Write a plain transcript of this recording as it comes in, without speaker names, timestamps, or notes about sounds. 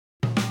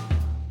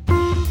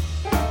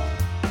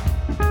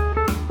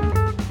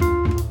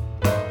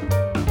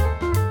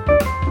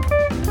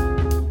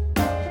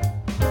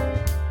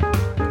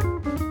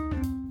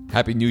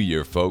Happy New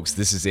Year, folks.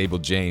 This is Abel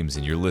James,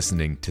 and you're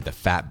listening to the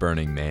Fat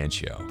Burning Man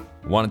Show.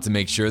 Wanted to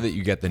make sure that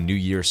you get the new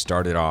year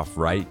started off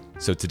right.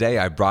 So today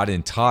I brought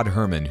in Todd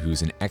Herman,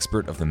 who's an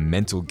expert of the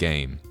mental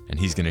game, and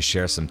he's going to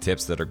share some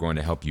tips that are going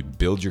to help you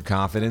build your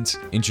confidence,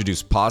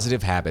 introduce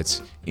positive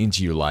habits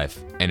into your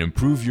life, and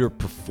improve your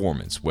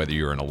performance, whether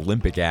you're an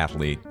Olympic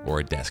athlete or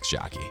a desk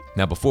jockey.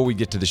 Now, before we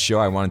get to the show,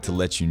 I wanted to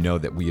let you know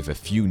that we have a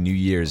few New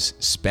Year's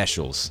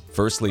specials.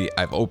 Firstly,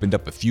 I've opened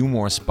up a few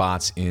more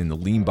spots in the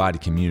Lean Body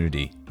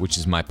community, which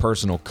is my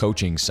personal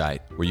coaching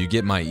site, where you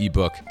get my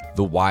ebook,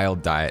 The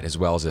Wild Diet, as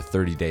well as a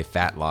 30-day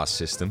fat loss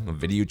system, a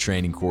video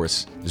training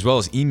course, as well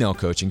as email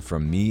coaching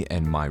from me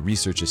and my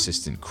research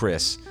assistant,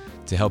 Chris,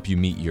 to help you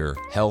meet your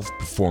health,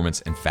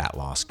 performance, and fat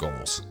loss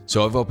goals.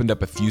 So I've opened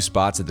up a few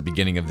spots at the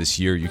beginning of this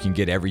year. You can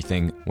get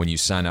everything when you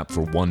sign up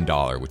for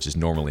 $1, which is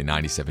normally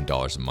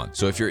 $97 a month.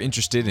 So if you're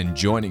interested in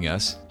joining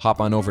us,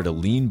 hop on over to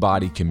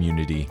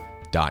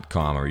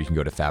leanbodycommunity.com, or you can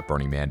go to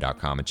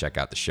fatburningman.com and check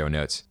out the show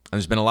notes. And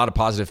there's been a lot of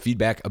positive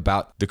feedback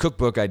about the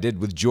cookbook I did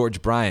with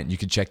George Bryant. You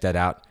can check that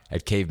out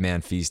at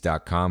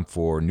cavemanfeast.com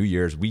for New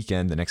Year's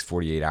weekend. The next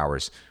 48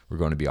 hours, we're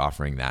going to be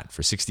offering that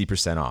for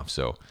 60% off.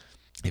 So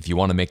if you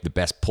want to make the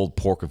best pulled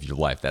pork of your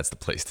life, that's the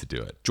place to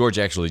do it. George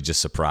actually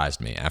just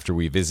surprised me. After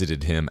we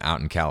visited him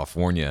out in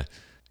California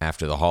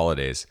after the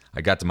holidays,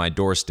 I got to my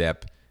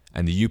doorstep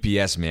and the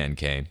UPS man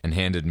came and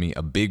handed me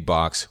a big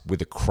box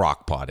with a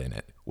crock pot in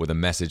it with a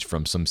message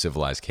from some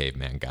civilized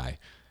caveman guy.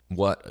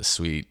 What a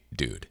sweet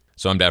dude.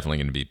 So I'm definitely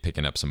going to be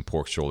picking up some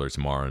pork shoulder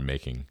tomorrow and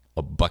making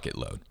a bucket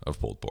load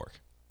of pulled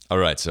pork. All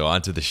right, so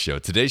on to the show.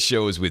 Today's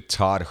show is with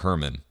Todd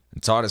Herman.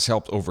 And Todd has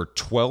helped over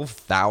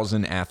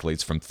 12,000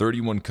 athletes from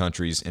 31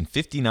 countries and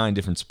 59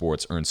 different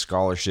sports earn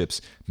scholarships,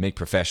 make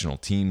professional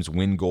teams,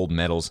 win gold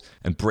medals,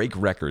 and break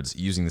records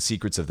using the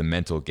secrets of the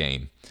mental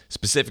game.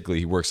 Specifically,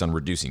 he works on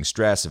reducing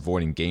stress,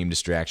 avoiding game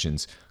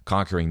distractions,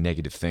 conquering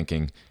negative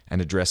thinking,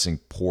 and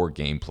addressing poor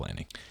game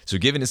planning. So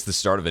given it's the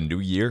start of a new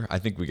year, I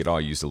think we could all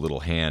use a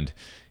little hand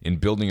in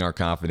building our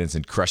confidence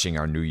and crushing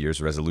our New Year's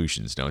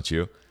resolutions, don't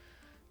you?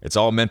 It's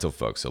all mental,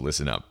 folks, so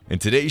listen up. In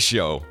today's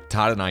show,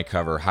 Todd and I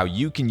cover how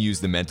you can use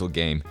the mental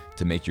game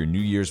to make your New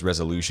Year's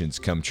resolutions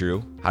come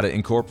true, how to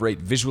incorporate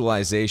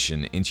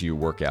visualization into your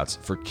workouts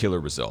for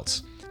killer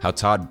results, how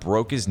Todd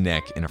broke his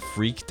neck in a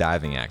freak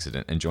diving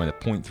accident and joined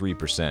the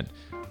 0.3%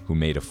 who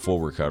made a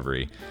full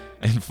recovery,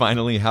 and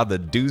finally, how the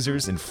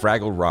doozers in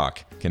Fraggle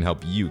Rock can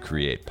help you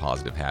create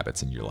positive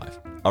habits in your life.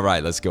 All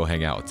right, let's go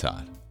hang out with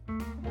Todd.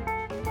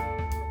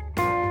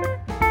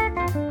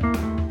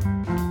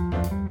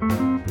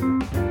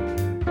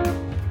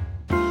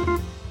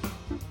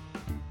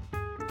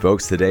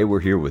 Folks, today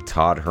we're here with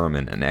Todd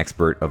Herman, an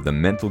expert of the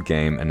mental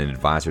game and an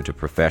advisor to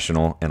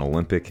professional and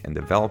Olympic and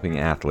developing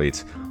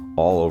athletes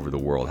all over the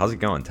world. How's it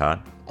going,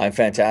 Todd? I'm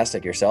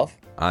fantastic. Yourself?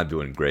 I'm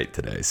doing great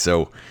today.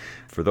 So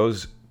for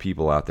those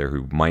people out there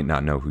who might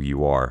not know who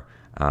you are,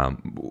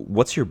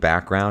 what's your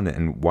background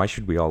and why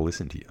should we all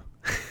listen to you?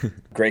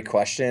 Great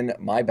question.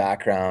 My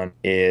background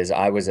is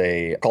I was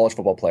a college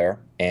football player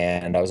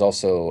and I was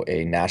also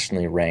a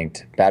nationally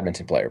ranked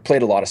badminton player.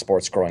 Played a lot of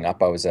sports growing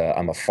up.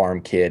 I'm a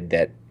farm kid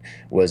that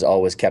was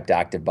always kept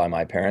active by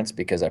my parents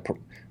because I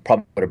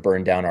probably would have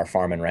burned down our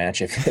farm and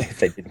ranch if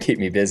they didn't keep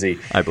me busy.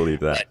 I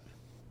believe that.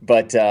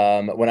 But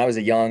when I was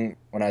a young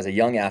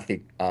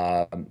athlete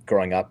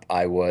growing up,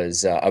 I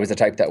was the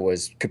type that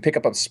could pick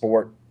up a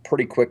sport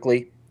pretty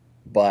quickly,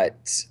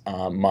 but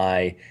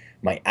my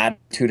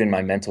attitude and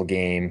my mental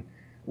game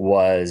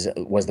was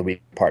the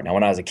weak part. Now,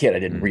 when I was a kid, I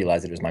didn't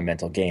realize it was my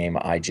mental game.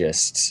 I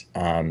just,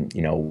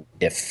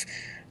 if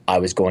I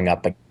was going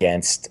up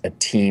against a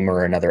team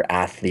or another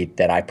athlete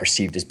that I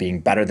perceived as being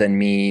better than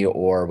me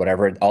or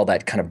whatever, all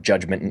that kind of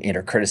judgment and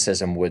inner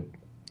criticism would,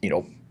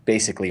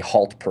 basically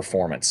halt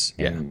performance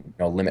and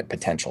limit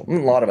potential. And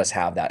a lot of us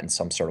have that in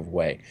some sort of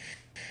way.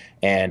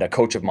 And a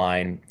coach of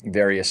mine,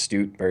 very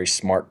astute, very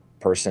smart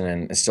person,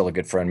 and still a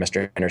good friend,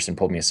 Mr. Henderson,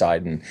 pulled me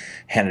aside and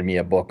handed me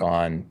a book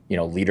on,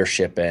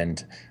 leadership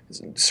and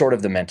sort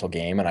of the mental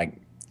game. And I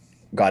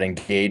got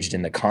engaged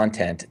in the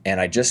content, and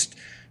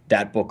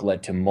that book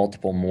led to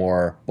multiple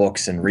more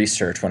books and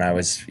research when I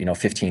was,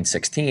 15,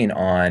 16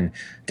 on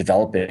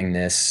developing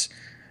this,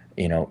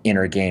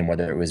 inner game,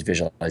 whether it was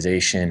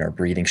visualization or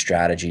breathing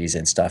strategies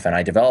and stuff. And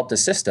I developed a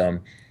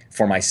system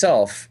for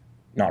myself,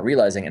 not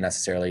realizing it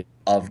necessarily,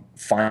 of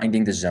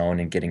finding the zone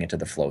and getting into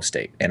the flow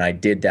state. And I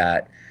did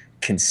that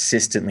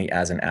consistently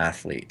as an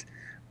athlete.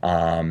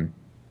 And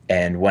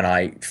when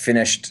I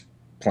finished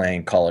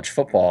playing college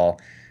football,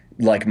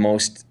 like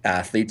most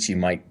athletes, you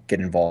might get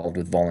involved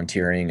with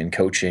volunteering and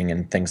coaching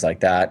and things like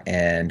that.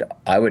 And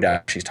I would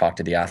actually talk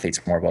to the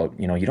athletes more about,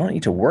 you don't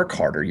need to work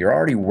harder. You're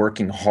already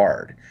working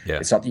hard. Yeah.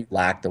 It's not that you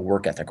lack the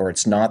work ethic, or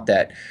it's not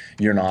that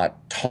you're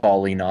not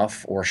tall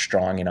enough or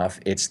strong enough.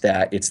 It's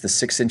that it's the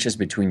 6 inches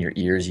between your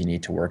ears you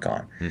need to work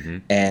on. Mm-hmm.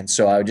 And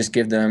so I would just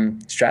give them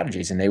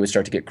strategies and they would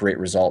start to get great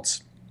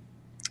results.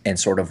 And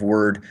sort of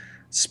word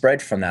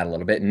spread from that a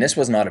little bit. And this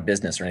was not a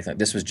business or anything.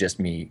 This was just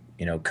me,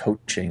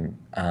 coaching,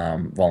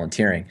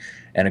 volunteering.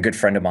 And a good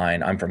friend of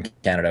mine, I'm from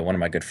Canada, one of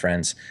my good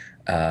friends,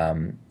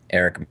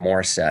 Eric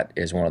Morissette,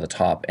 is one of the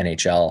top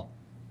NHL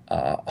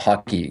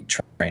hockey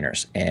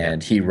trainers.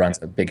 And he runs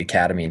a big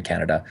academy in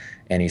Canada.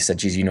 And he said,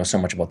 geez, you know so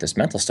much about this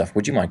mental stuff.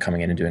 Would you mind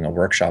coming in and doing a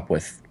workshop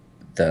with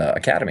the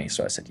academy?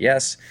 So I said,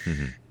 yes.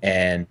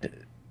 And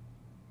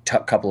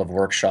couple of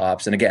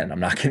workshops. And again, I'm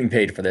not getting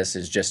paid for this.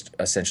 It's just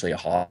essentially a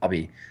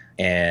hobby.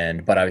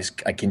 But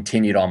I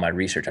continued on my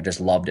research. I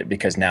just loved it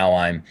because now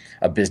I'm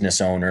a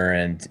business owner,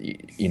 and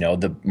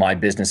my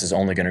business is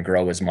only going to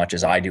grow as much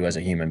as I do as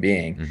a human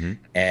being.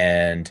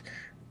 And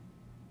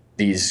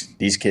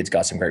these kids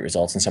got some great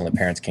results, and some of the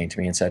parents came to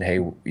me and said, hey,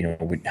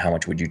 how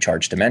much would you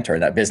charge to mentor?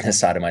 That business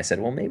side of me, I said,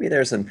 well, maybe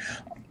there's a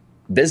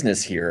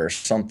business here or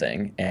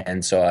something.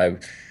 And so I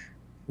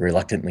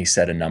reluctantly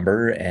set a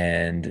number,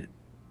 and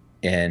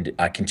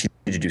I continued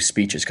to do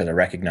speeches because I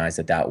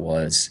recognized that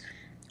was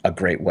a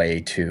great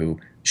way to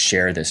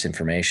share this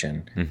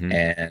information.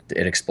 And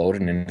it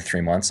exploded. And in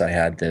 3 months, I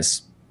had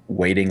this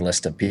waiting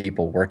list of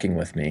people working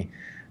with me.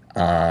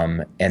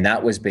 And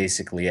that was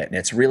basically it. And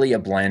it's really a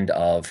blend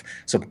of,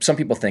 so some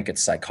people think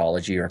it's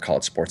psychology or call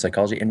it sports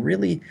psychology. And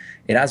really,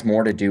 it has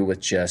more to do with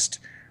just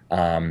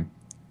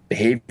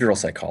behavioral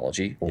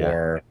psychology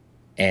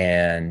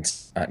and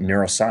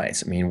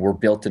neuroscience. I mean, we're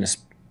built in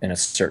a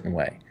certain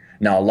way.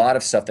 Now, a lot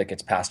of stuff that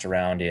gets passed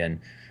around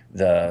in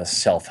the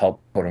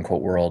self-help quote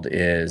unquote world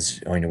is,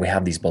 we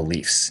have these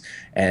beliefs,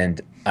 and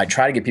I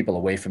try to get people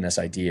away from this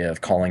idea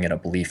of calling it a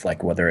belief,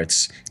 like whether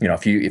it's,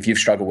 if you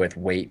struggle with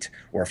weight,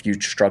 or if you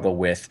struggle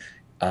with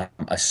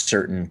a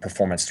certain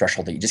performance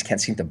threshold that you just can't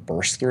seem to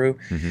burst through,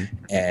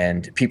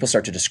 and people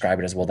start to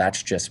describe it as, well,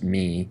 that's just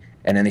me,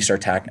 and then they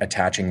start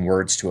attaching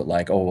words to it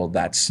like, oh,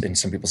 well, and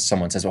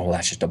someone says, oh, well,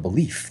 that's just a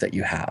belief that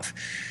you have.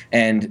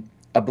 And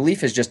a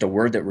belief is just a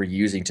word that we're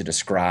using to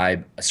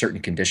describe a certain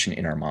condition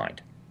in our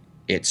mind.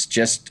 It's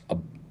just a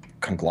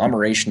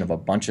conglomeration of a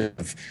bunch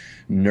of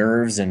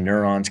nerves and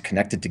neurons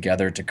connected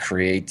together to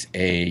create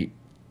a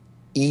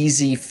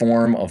easy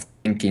form of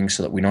thinking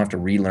so that we don't have to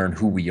relearn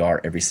who we are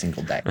every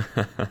single day.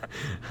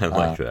 I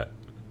like that.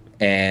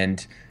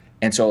 And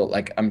so,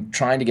 like, I'm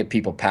trying to get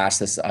people past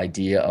this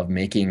idea of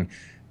making,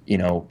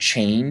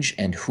 change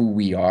and who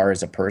we are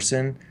as a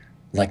person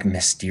like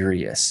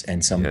mysterious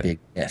and some big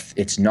myth.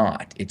 It's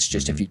not. It's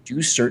just if you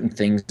do certain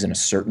things in a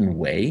certain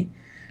way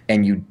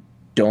and you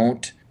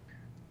don't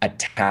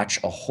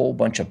attach a whole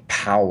bunch of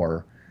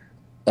power,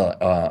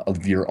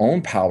 of your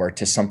own power,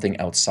 to something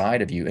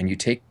outside of you, and you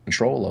take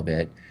control of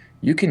it,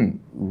 you can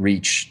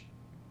reach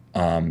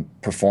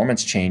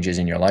performance changes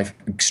in your life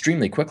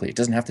extremely quickly. It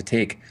doesn't have to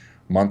take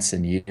months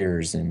and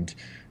years, and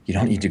you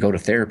don't need to go to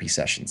therapy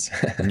sessions.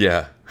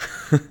 Yeah.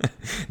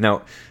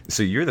 Now,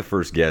 so you're the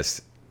first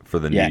guest for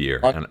the new year,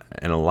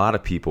 and a lot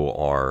of people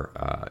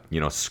are,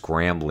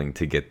 scrambling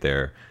to get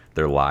their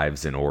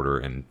lives in order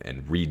and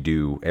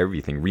redo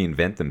everything,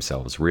 reinvent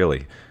themselves,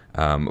 really.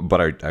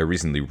 But I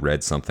recently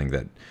read something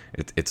that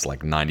it's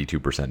like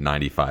 92%,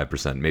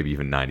 95%, maybe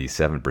even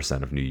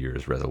 97% of New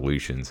Year's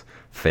resolutions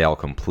fail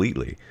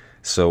completely.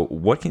 So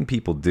what can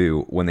people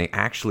do when they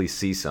actually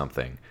see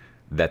something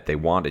that they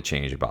want to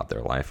change about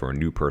their life, or a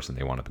new person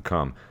they want to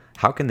become?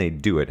 How can they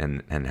do it,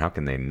 and how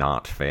can they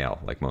not fail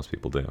like most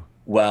people do?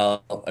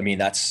 Well, I mean,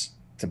 that's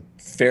a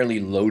fairly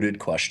loaded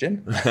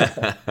question.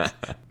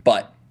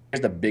 But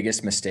here's the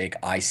biggest mistake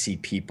I see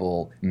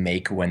people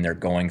make when they're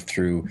going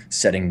through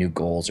setting new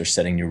goals or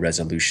setting new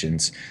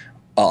resolutions.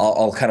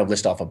 I'll kind of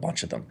list off a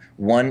bunch of them.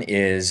 One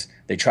is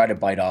they try to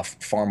bite off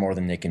far more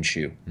than they can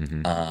chew.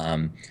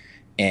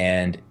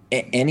 And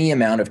any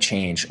amount of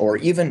change, or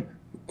even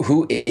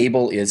who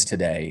Abel is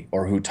today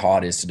or who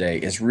Todd is today,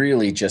 is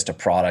really just a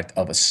product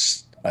of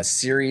a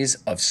series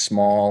of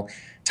small,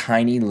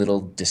 tiny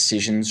little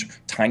decisions,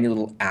 tiny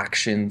little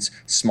actions,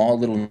 small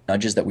little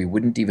nudges that we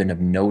wouldn't even have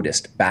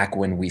noticed back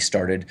when we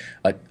started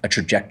a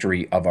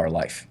trajectory of our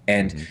life.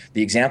 And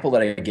the example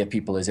that I give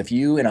people is, if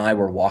you and I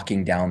were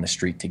walking down the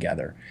street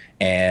together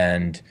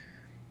and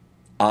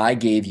I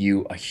gave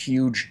you a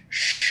huge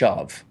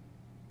shove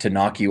to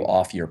knock you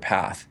off your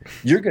path,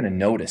 you're going to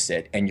notice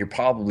it, and you're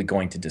probably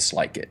going to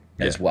dislike it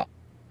as well.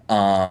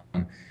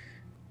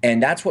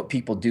 And that's what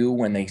people do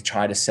when they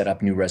try to set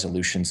up new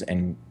resolutions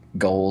and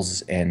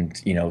goals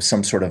and,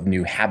 some sort of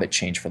new habit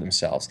change for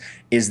themselves,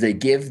 is they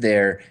give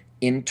their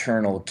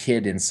internal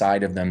kid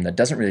inside of them that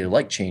doesn't really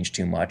like change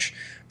too much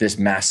this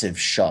massive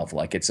shove,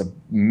 like it's a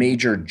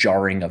major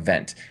jarring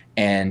event.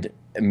 And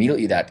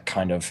immediately that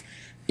kind of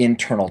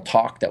internal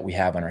talk that we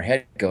have in our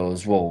head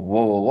goes,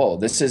 whoa,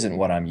 this isn't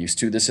what I'm used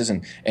to. This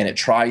isn't, and it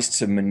tries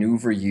to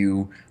maneuver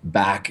you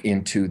back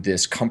into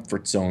this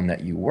comfort zone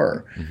that you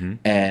were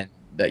and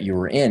that you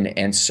were in.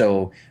 And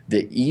so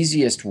the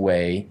easiest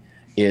way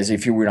is,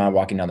 if you were not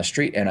walking down the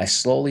street and I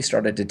slowly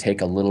started to take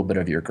a little bit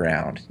of your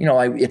ground,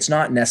 it's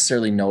not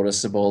necessarily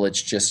noticeable.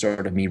 It's just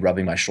sort of me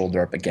rubbing my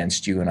shoulder up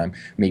against you, and I'm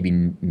maybe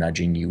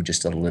nudging you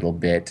just a little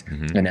bit.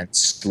 And then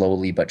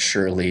slowly but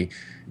surely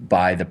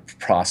by the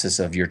process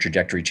of your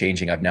trajectory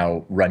changing, I've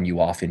now run you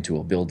off into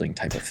a building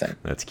type of thing.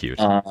 That's cute.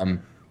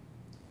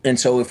 And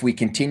so if we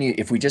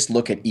just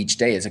look at each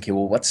day as, okay,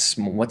 well, what's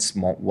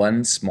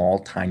one small,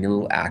 tiny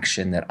little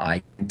action that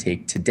I can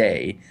take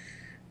today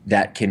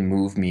that can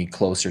move me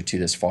closer to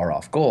this far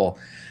off goal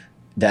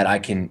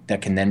that can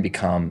then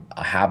become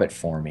a habit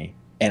for me.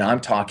 And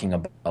I'm talking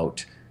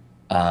about,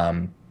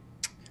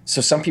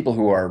 so some people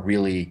who are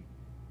really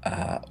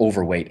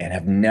overweight and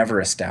have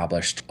never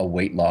established a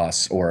weight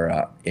loss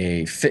or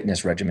a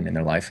fitness regimen in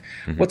their life,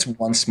 what's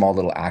one small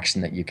little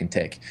action that you can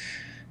take?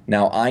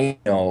 Now, I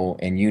know,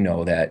 and you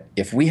know, that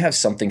if we have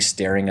something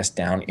staring us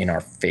down in our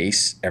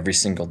face every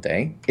single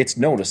day, it's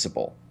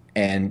noticeable.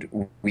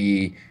 And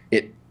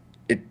it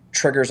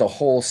triggers a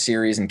whole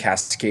series and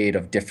cascade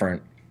of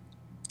different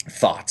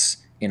thoughts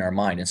in our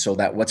mind. And so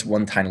what's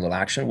one tiny little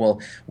action? Well,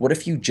 what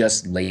if you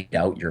just laid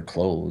out your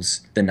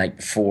clothes the night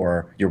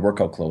before, your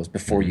workout clothes,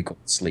 before you go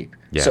to sleep?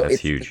 Yeah, so that's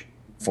huge.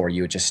 For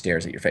you, it just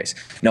stares at your face.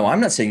 No,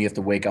 I'm not saying you have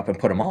to wake up and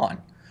put them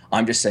on.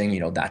 I'm just saying,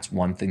 that's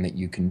one thing that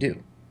you can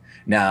do.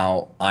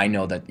 Now, I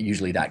know that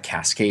usually that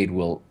cascade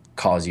will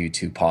cause you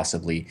to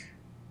possibly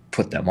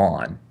put them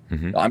on.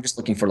 I'm just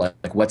looking for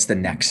like what's the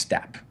next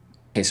step?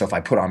 Okay, so if I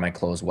put on my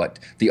clothes, what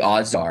the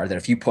odds are that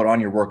if you put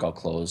on your workout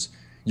clothes,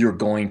 you're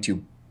going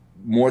to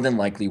more than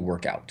likely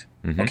work out.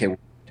 Okay.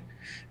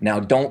 Now,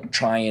 don't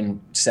try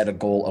and set a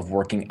goal of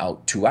working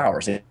out 2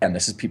 hours. And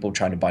this is people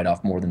trying to bite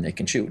off more than they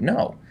can chew.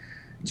 No.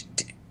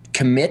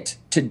 Commit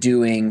to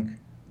doing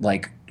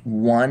like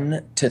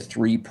 1 to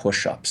 3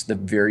 push-ups the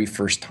very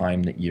first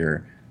time that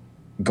you're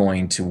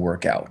going to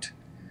work out.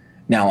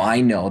 Now,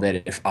 I know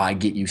that if I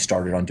get you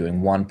started on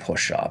doing 1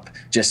 push-up,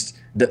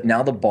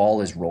 now the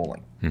ball is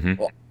rolling. Well,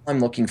 all I'm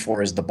looking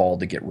for is the ball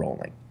to get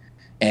rolling.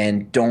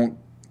 And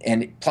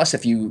plus,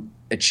 if you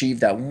achieve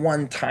that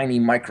one tiny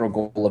micro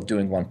goal of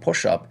doing 1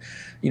 push-up,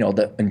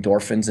 the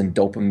endorphins and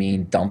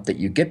dopamine dump that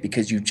you get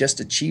because you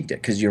just achieved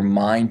it, because your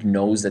mind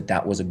knows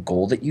that was a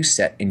goal that you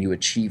set and you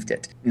achieved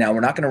it. Now, we're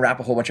not going to wrap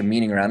a whole bunch of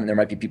meaning around it. And there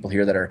might be people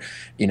here that are,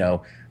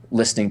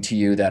 listening to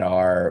you that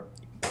are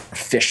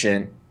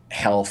proficient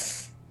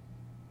health,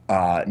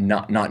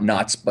 not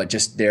nuts, but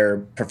just they're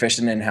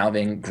proficient in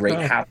having great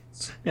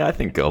habits. Yeah, I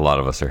think a lot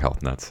of us are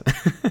health nuts.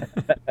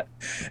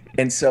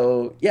 And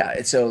so,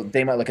 so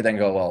they might look at that and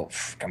go, well,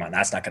 come on,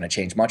 that's not going to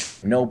change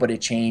much. No, but it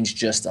changed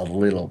just a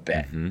little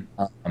bit.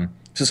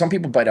 So some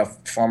people bite off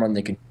far more than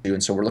they can do.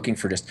 And so we're looking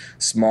for just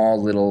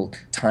small, little,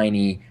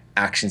 tiny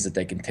actions that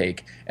they can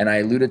take. And I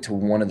alluded to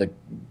one of the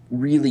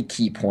really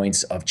key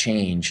points of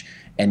change.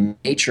 And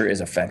nature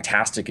is a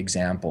fantastic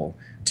example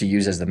to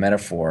use as the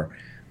metaphor.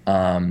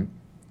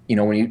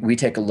 When we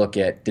take a look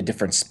at the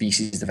different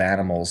species of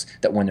animals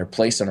that when they're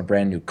placed on a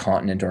brand new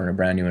continent or in a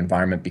brand new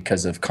environment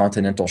because of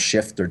continental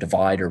shift or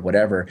divide or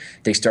whatever,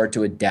 they start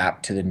to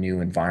adapt to the new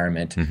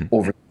environment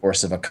over the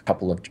course of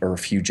a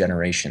few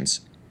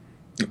generations.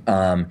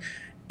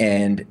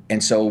 And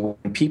so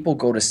when people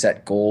go to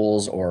set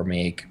goals or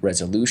make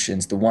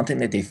resolutions, the one thing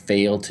that they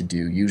fail to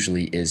do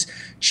usually is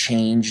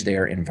change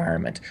their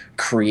environment,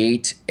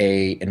 create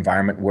a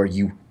environment where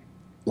you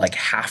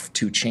have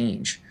to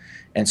change.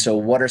 And so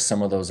what are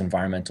some of those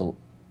environmental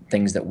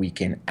things that we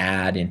can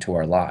add into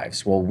our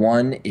lives? Well,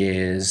 one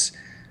is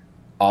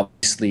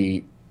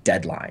obviously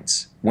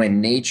deadlines.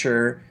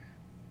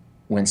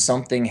 When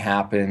something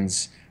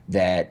happens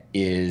that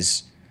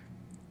is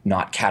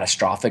not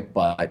catastrophic,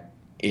 but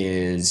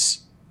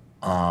is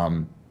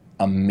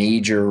a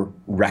major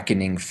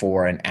reckoning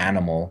for an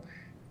animal,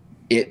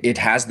 it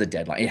has the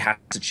deadline. It has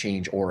to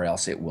change or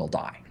else it will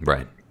die.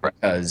 Right.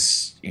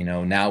 Because,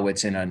 now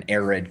it's in an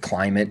arid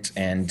climate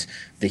and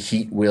the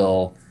heat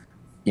will,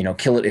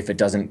 kill it if it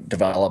doesn't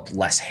develop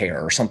less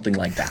hair or something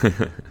like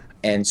that.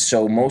 And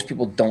so most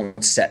people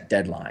don't set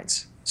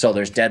deadlines. So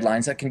there's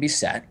deadlines that can be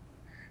set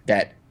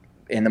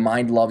and the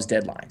mind loves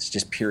deadlines,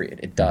 just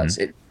period. It does.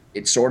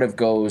 It sort of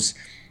goes,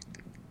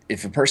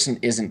 if a person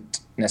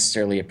isn't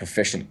necessarily a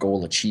proficient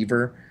goal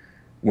achiever,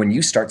 when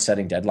you start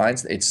setting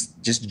deadlines, it's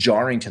just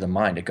jarring to the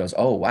mind. It goes,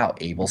 oh, wow,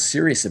 Abel's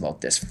serious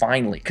about this,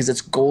 finally, because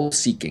it's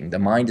goal-seeking. The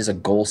mind is a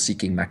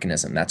goal-seeking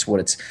mechanism. That's what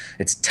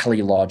it's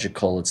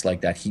teleological. It's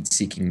like that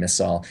heat-seeking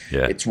missile.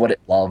 Yeah. It's what it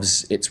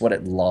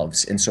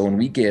loves. And so when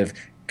we give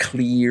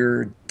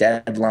clear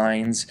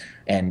deadlines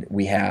and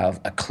we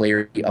have a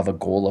clarity of a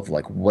goal of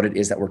like what it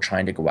is that we're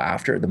trying to go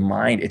after, the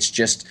mind,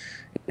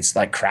 it's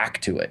like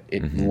crack to it.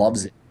 It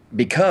loves it.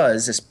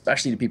 Because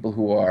especially to people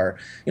who are,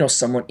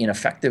 somewhat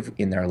ineffective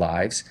in their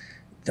lives,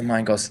 the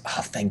mind goes,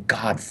 oh, thank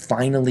God,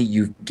 finally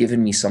you've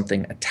given me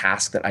something, a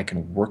task that I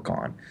can work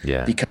on.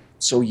 Yeah. Because I'm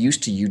so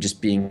used to you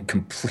just being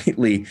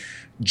completely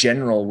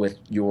general with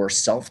your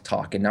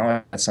self-talk, and now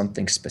I have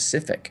something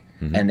specific.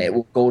 And it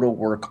will go to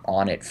work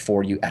on it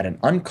for you at an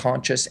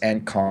unconscious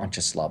and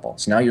conscious level.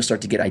 So now you'll start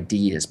to get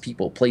ideas,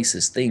 people,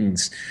 places,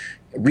 things,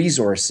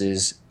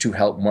 resources to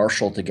help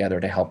marshal together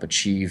to help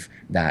achieve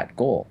that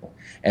goal.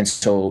 And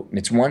so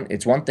it's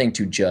one thing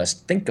to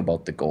just think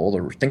about the goal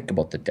or think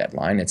about the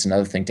deadline. It's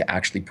another thing to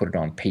actually put it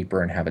on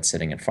paper and have it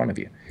sitting in front of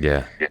you.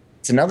 Yeah.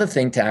 It's another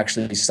thing to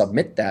actually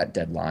submit that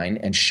deadline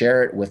and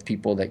share it with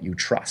people that you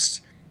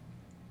trust.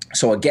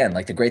 So again,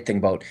 like the great thing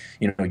about,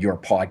 your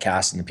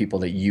podcast and the people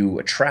that you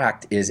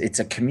attract is it's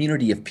a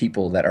community of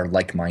people that are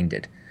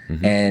like-minded.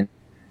 And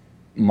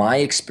my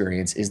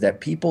experience is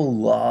that people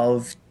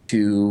love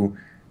to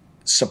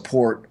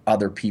support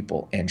other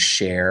people and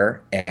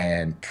share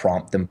and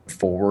prompt them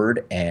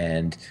forward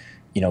and,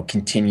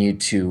 continue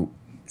to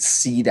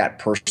see that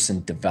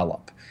person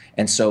develop.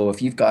 And so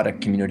if you've got a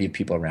community of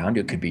people around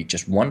you, it could be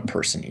just one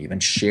person, even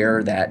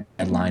share that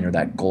deadline or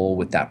that goal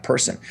with that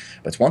person.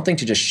 But it's one thing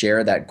to just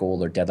share that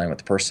goal or deadline with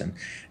the person.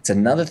 It's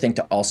another thing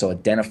to also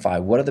identify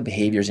what are the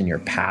behaviors in your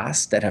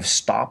past that have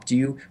stopped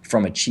you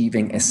from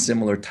achieving a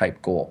similar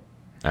type goal.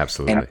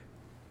 Absolutely.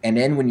 And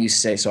then when you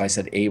say, so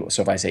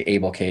if I say,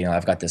 Abel, okay,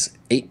 I've got this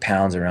 8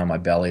 pounds around my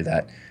belly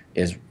that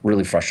is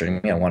really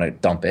frustrating me. I want to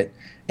dump it.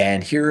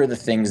 And here are the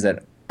things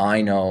that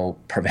I know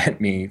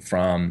prevent me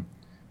from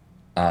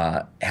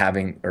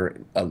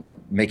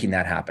making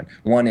that happen.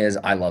 One is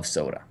I love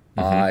soda.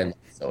 I love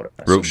soda.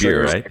 Root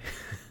beer, right?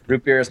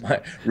 Root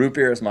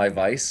beer is my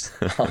vice.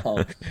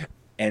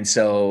 And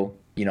so,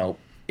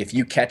 if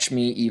you catch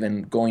me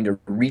even going to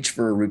reach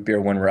for a root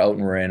beer when we're out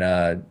and we're in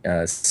a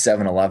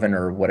 7-Eleven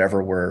or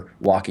whatever we're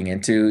walking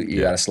into,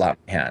 you got to slap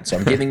my hand. So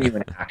I'm giving you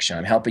an action.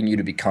 I'm helping you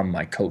to become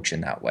my coach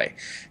in that way.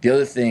 The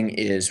other thing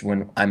is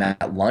when I'm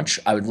at lunch,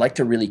 I would like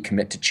to really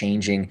commit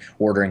to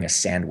ordering a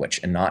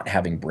sandwich and not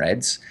having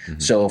breads.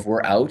 So if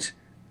we're out,